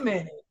 wait a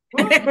minute.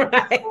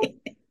 Right.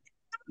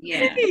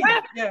 Yeah.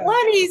 Yeah.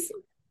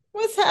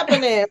 What's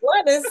happening?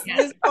 What is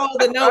this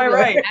falling over?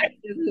 Right.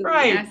 Absolutely.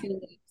 Right.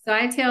 Absolutely. So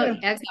I tell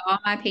all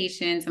my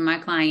patients and my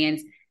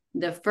clients,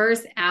 the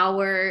first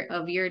hour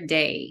of your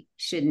day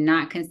should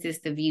not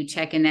consist of you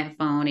checking that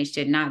phone. It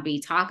should not be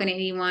talking to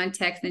anyone,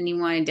 texting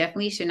anyone. It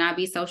definitely should not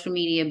be social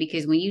media,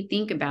 because when you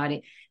think about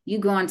it, you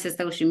go onto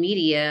social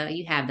media,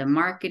 you have the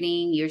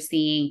marketing, you're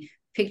seeing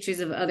pictures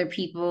of other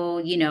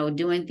people,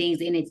 doing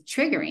things, and it's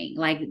triggering.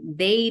 Like,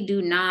 they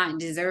do not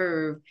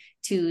deserve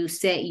to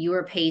set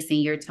your pace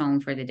and your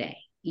tone for the day.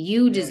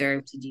 You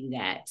deserve to do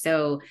that.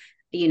 So,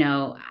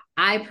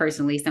 I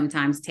personally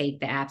sometimes take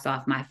the apps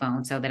off my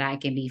phone so that I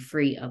can be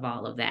free of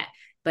all of that.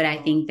 But I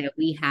think that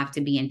we have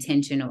to be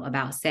intentional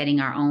about setting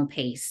our own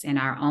pace and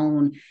our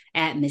own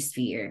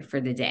atmosphere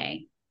for the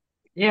day.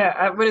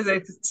 Yeah. What does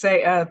they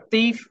say?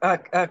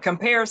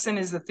 Comparison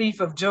is the thief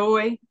of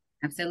joy.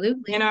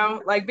 Absolutely.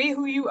 Like, be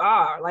who you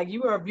are. Like,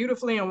 you are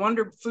beautifully and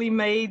wonderfully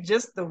made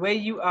just the way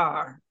you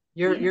are.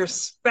 You're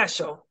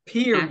special,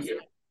 period.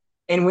 Absolutely.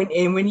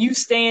 And when you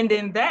stand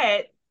in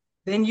that,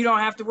 then you don't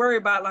have to worry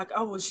about, like,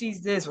 oh, well,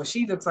 she's this, well,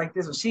 she looks like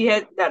this,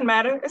 well, doesn't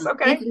matter. It's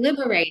okay. It's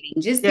liberating.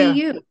 Just Yeah. be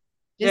you.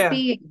 Just be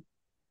you.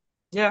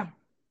 Yeah.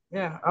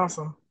 Yeah.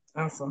 Awesome.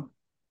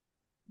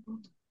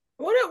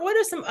 What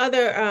are some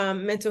other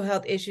mental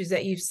health issues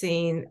that you've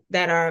seen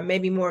that are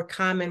maybe more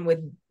common with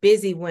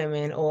busy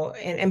women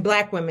and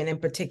Black women in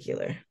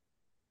particular?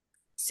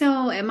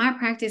 So in my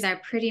practice, I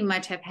pretty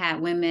much have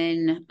had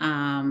women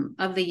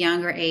of the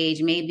younger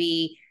age,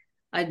 maybe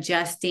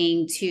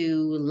adjusting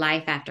to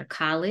life after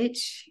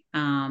college.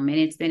 And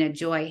it's been a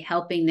joy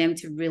helping them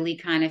to really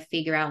kind of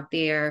figure out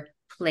their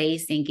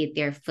place and get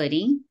their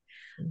footing.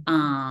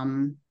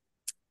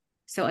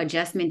 So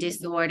adjustment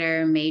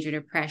disorder, major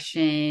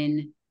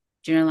depression,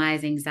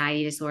 generalized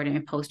anxiety disorder,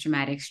 and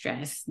post-traumatic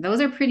stress.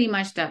 Those are pretty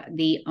much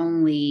the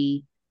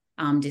only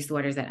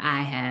disorders that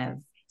I have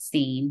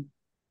seen.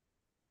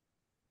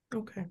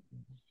 Okay.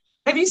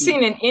 Have you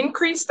seen an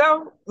increase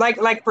though?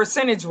 Like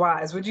percentage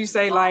wise, would you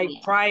say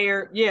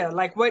prior? Yeah.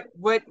 Like what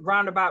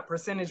roundabout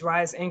percentage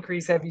wise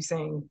increase have you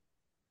seen?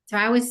 So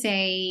I would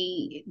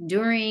say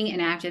during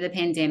and after the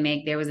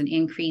pandemic, there was an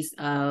increase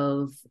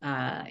of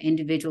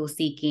individuals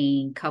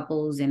seeking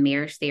couples and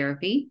marriage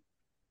therapy.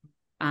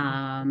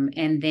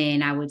 And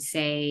then I would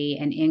say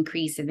an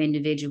increase of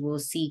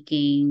individuals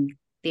seeking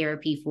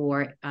therapy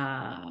for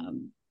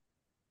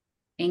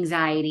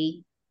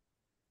anxiety.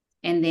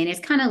 And then it's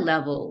kind of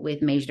level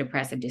with major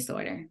depressive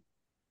disorder.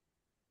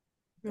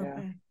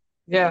 Okay.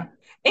 Yeah.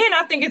 And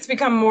I think it's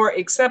become more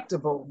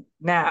acceptable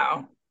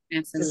now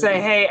to say,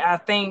 Absolutely. hey, I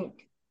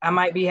think I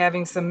might be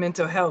having some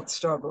mental health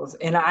struggles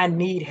and I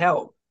need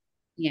help.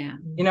 Yeah.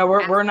 You know,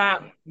 we're not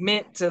Absolutely.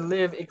 meant to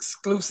live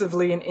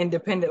exclusively and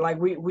independent. Like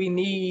we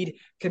need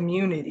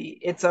community.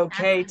 It's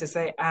okay to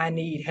say I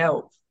need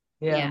help.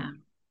 Yeah. Yeah.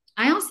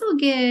 I also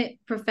get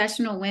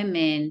professional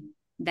women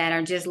that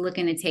are just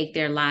looking to take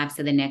their lives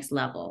to the next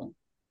level.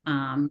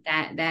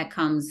 That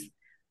comes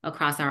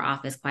across our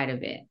office quite a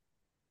bit.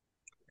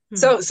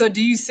 So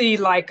do you see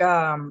like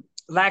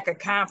lack of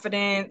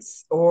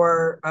confidence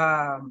or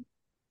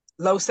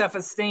low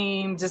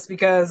self-esteem just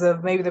because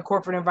of maybe the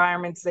corporate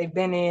environments they've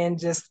been in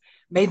just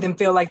made them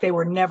feel like they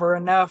were never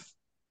enough?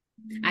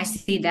 I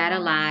see that a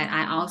lot.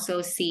 I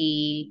also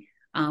see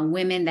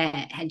women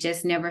that had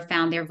just never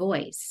found their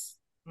voice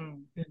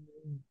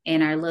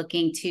and are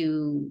looking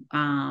to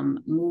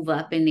move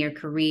up in their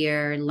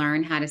career,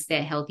 learn how to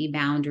set healthy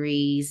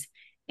boundaries,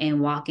 and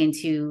walk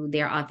into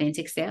their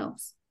authentic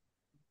selves.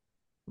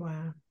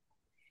 Wow.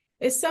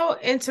 It's so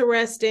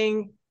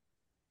interesting.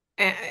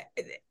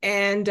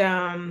 And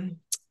I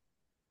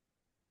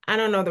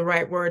don't know the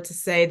right word to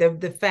say,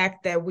 the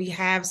fact that we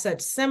have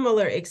such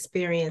similar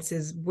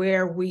experiences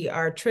where we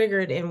are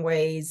triggered in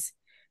ways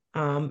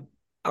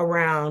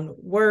around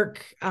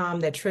work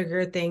that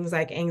trigger things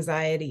like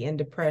anxiety and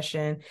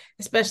depression,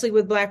 especially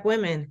with Black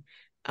women.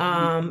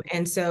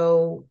 And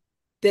so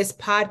this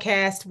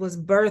podcast was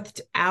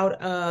birthed out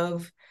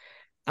of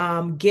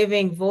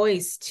giving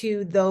voice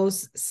to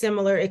those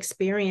similar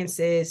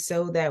experiences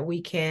so that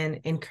we can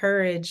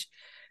encourage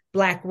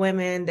Black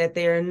women that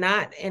they're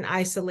not in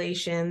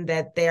isolation,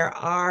 that there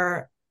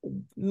are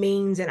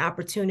means and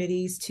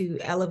opportunities to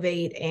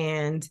elevate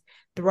and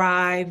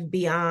thrive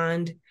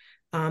beyond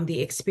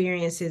the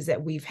experiences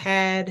that we've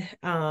had.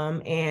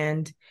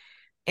 And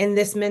in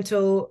this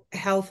mental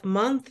health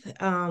month,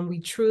 we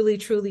truly,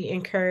 truly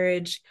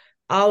encourage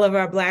all of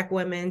our Black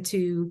women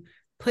to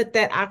put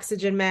that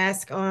oxygen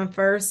mask on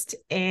first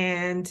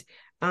and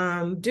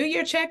do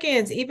your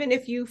check-ins, even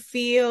if you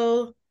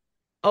feel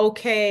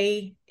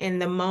okay in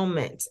the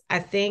moment. I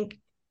think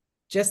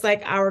just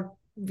like our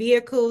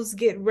vehicles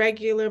get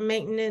regular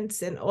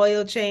maintenance and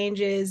oil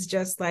changes,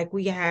 just like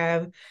we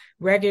have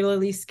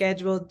regularly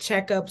scheduled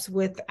checkups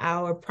with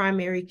our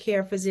primary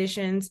care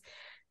physicians,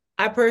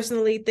 I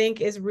personally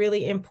think it's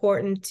really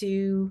important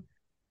to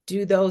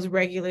do those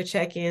regular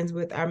check-ins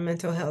with our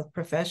mental health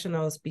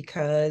professionals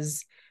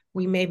because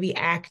we may be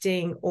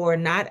acting or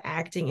not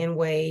acting in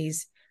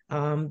ways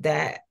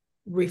that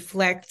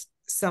reflect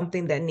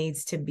something that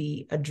needs to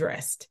be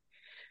addressed.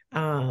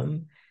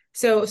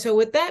 So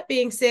with that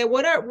being said,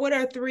 what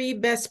are three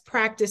best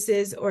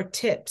practices or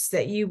tips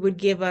that you would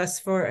give us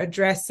for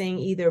addressing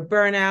either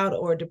burnout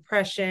or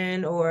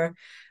depression or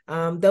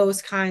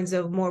those kinds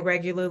of more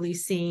regularly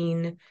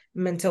seen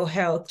mental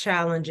health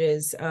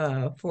challenges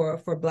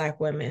for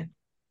Black women?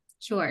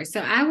 Sure. So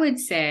I would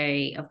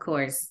say, of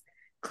course,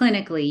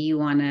 clinically, you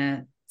want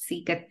to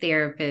seek a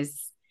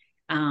therapist.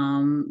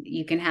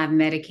 You can have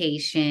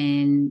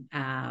medication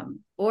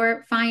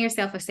or find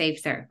yourself a safe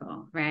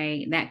circle,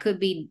 right? That could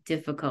be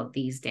difficult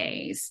these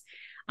days.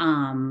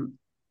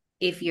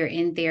 If you're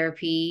in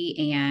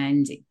therapy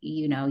and,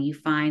 you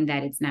find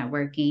that it's not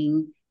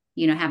working,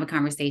 have a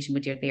conversation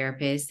with your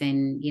therapist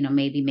and,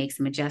 maybe make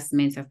some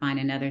adjustments or find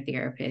another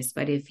therapist.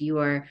 But if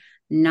you're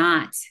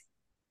not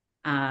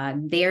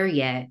there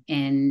yet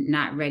and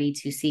not ready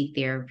to seek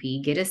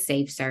therapy, get a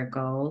safe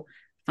circle,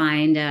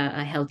 find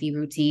a healthy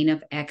routine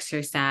of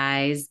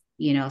exercise,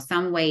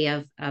 some way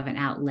of an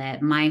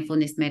outlet.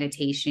 Mindfulness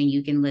meditation,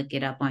 you can look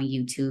it up on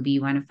YouTube.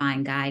 You want to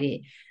find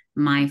guided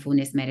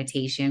mindfulness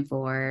meditation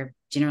for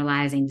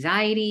generalized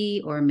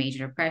anxiety or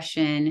major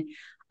depression.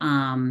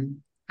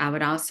 I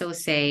would also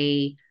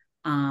say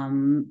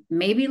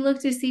maybe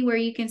look to see where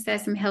you can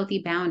set some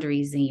healthy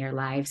boundaries in your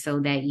life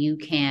so that you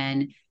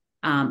can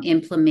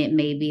implement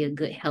maybe a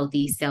good,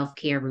 healthy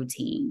self-care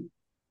routine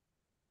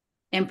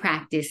and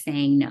practice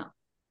saying no.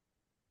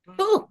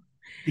 Cool.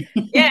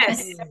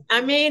 Yes. I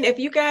mean, if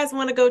you guys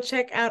want to go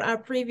check out our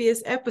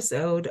previous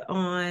episode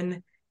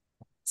on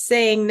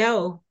saying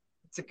no,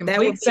 it's a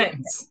complete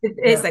sentence.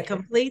 It's a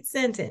complete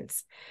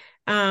sentence.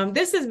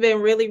 This has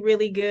been really,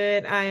 really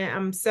good. I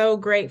am so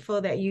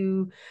grateful that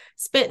you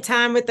spent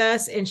time with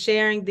us and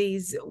sharing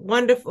these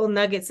wonderful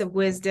nuggets of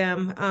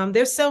wisdom.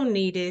 They're so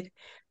needed.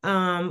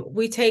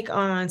 We take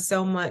on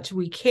so much,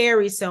 we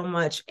carry so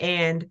much,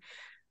 and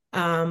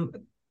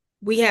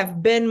we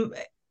have been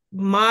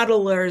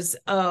modelers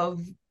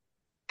of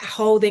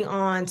holding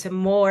on to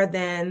more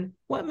than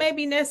what may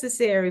be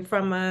necessary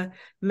from a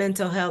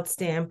mental health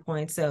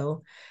standpoint.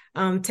 So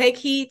take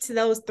heed to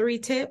those three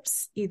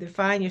tips. Either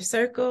find your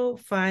circle,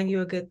 find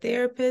you a good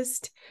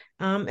therapist.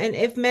 And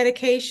if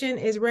medication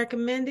is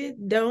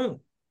recommended,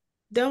 don't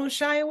don't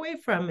shy away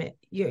from it.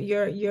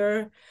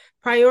 You're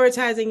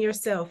prioritizing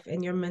yourself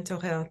and your mental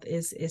health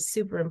is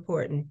super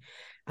important.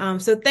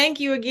 So thank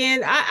you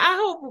again.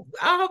 I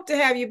hope to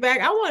have you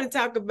back. I want to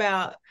talk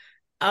about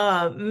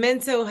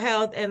mental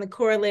health and the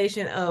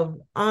correlation of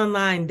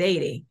online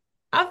dating.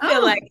 I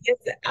feel like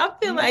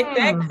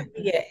that could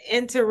be an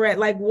interest.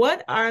 Like,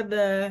 what are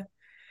the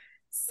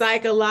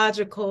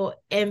psychological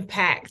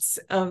impacts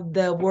of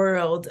the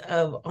world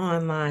of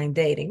online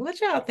dating? What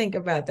y'all think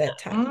about that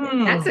topic?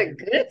 That's a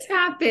good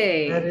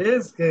topic. That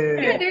is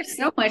good. Yeah, there's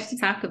so much to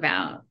talk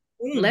about.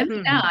 Let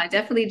me know. I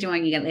definitely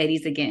join you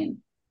ladies again.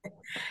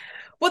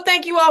 Well,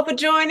 thank you all for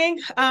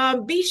joining.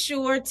 Be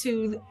sure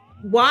to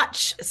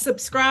watch,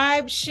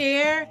 subscribe,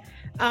 share,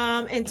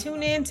 and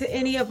tune in to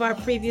any of our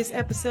previous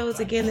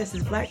episodes. Again, this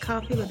is Black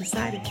Coffee with a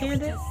Side of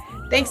Candor.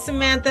 Thanks,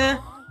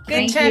 Samantha.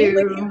 Good chatting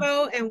with you,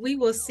 Bo, and we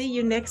will see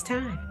you next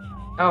time.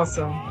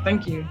 Awesome.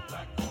 Thank you.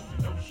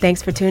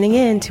 Thanks for tuning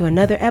in to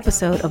another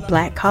episode of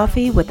Black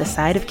Coffee with a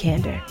Side of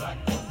Candor.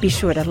 Be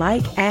sure to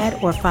like,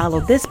 add, or follow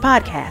this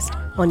podcast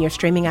on your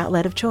streaming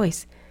outlet of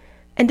choice.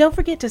 And don't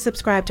forget to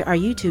subscribe to our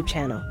YouTube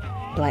channel,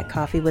 Black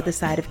Coffee with a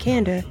Side of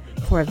Candor,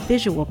 for a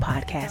visual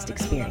podcast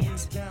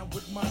experience.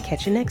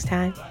 Catch you next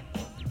time.